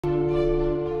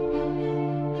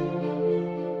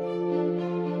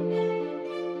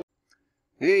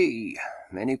Hey,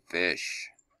 many fish.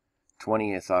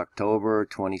 20th October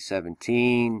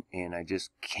 2017, and I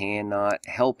just cannot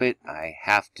help it. I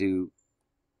have to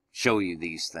show you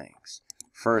these things.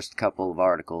 First couple of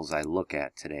articles I look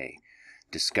at today.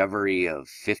 Discovery of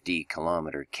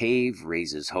 50-kilometer cave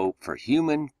raises hope for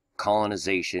human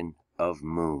colonization of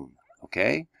moon.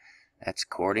 Okay? That's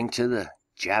according to the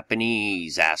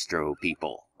Japanese astro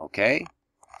people. Okay?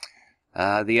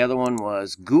 The other one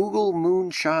was Google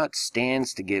Moonshot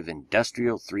stands to give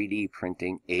industrial 3D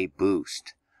printing a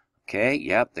boost. Okay,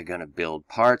 yep, they're going to build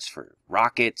parts for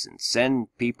rockets and send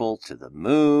people to the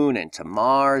moon and to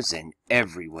Mars and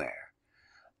everywhere.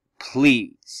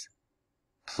 Please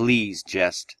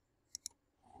just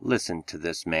listen to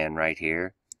this man right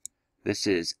here. This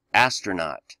is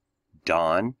astronaut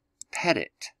Don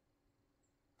Pettit.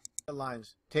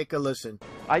 Lines. Take a listen.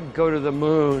 I'd go to the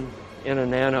moon in a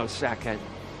nanosecond.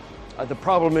 The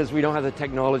problem is we don't have the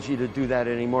technology to do that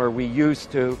anymore. We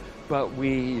used to, but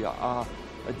we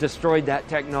destroyed that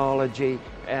technology,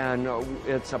 and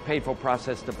it's a painful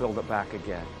process to build it back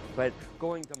again. But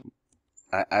going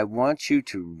to... I want you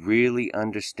to really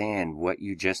understand what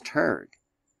you just heard,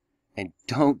 and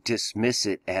don't dismiss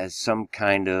it as some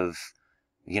kind of,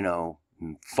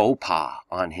 faux pas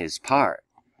on his part.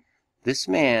 This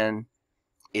man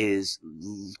is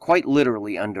quite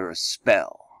literally under a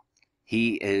spell.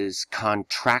 He is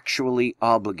contractually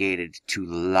obligated to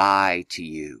lie to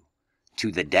you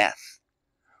to the death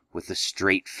with a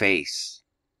straight face.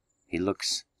 He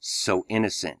looks so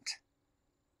innocent.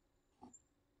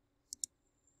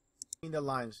 The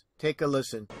lines. Take a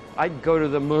listen. I'd go to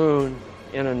the moon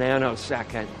in a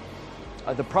nanosecond.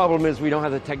 The problem is we don't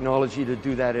have the technology to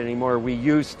do that anymore. We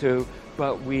used to,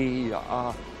 but we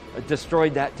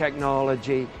destroyed that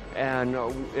technology, and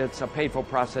it's a painful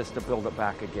process to build it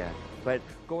back again. But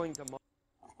going to...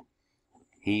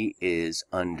 He is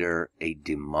under a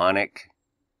demonic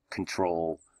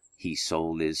control. He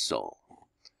sold his soul.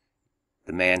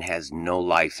 The man has no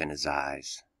life in his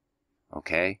eyes.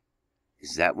 Okay?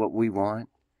 Is that what we want?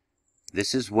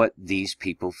 This is what these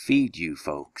people feed you,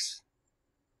 folks.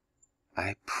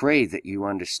 I pray that you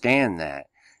understand that.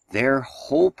 Their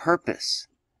whole purpose...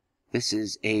 This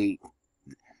is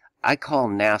I call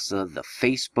NASA the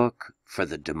Facebook for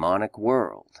the demonic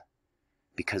world,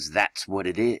 because that's what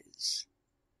it is.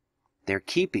 They're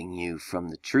keeping you from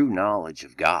the true knowledge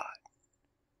of God.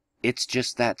 It's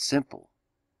just that simple.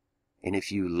 And if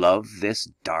you love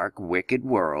this dark, wicked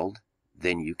world,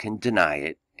 then you can deny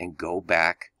it and go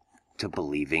back to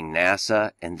believing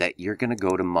NASA and that you're going to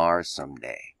go to Mars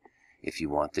someday. If you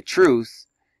want the truth,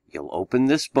 you'll open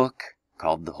this book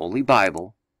called the Holy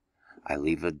Bible. I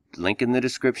leave a link in the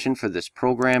description for this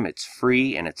program. It's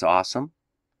free and it's awesome.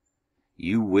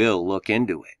 You will look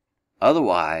into it.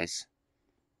 Otherwise,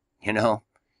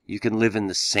 you can live in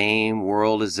the same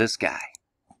world as this guy.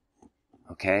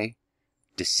 Okay?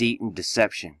 Deceit and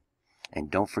deception.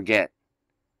 And don't forget,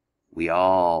 we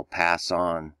all pass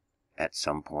on at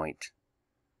some point.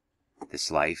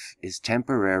 This life is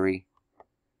temporary.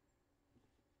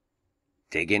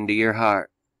 Dig into your heart.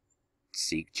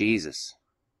 Seek Jesus.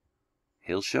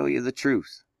 He'll show you the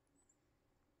truth.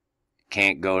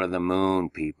 Can't go to the moon,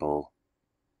 people.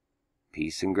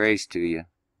 Peace and grace to you.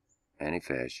 Many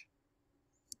fish.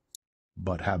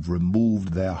 But have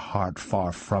removed their heart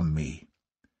far from me,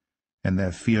 and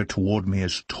their fear toward me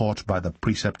is taught by the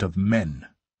precept of men.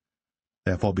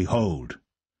 Therefore, behold,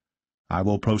 I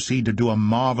will proceed to do a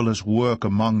marvelous work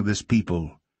among this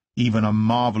people, even a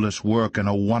marvelous work and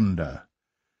a wonder.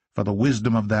 For the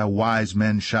wisdom of their wise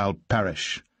men shall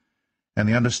perish, and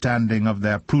the understanding of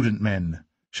their prudent men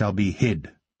shall be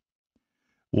hid.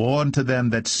 Woe unto them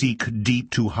that seek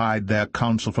deep to hide their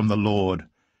counsel from the Lord,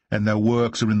 and their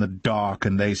works are in the dark,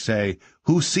 and they say,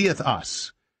 Who seeth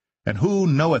us? And who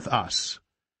knoweth us?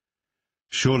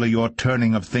 Surely your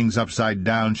turning of things upside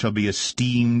down shall be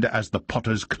esteemed as the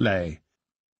potter's clay.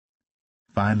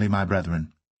 Finally, my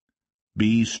brethren,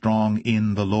 be strong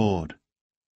in the Lord,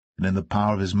 and in the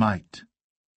power of his might.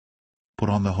 Put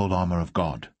on the whole armor of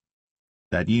God,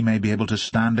 that ye may be able to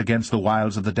stand against the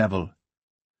wiles of the devil.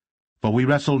 For we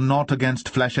wrestle not against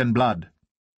flesh and blood,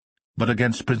 but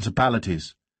against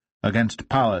principalities, against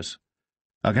powers,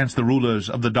 against the rulers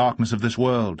of the darkness of this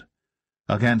world,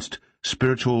 against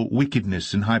spiritual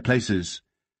wickedness in high places.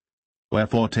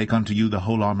 Wherefore take unto you the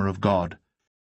whole armor of God,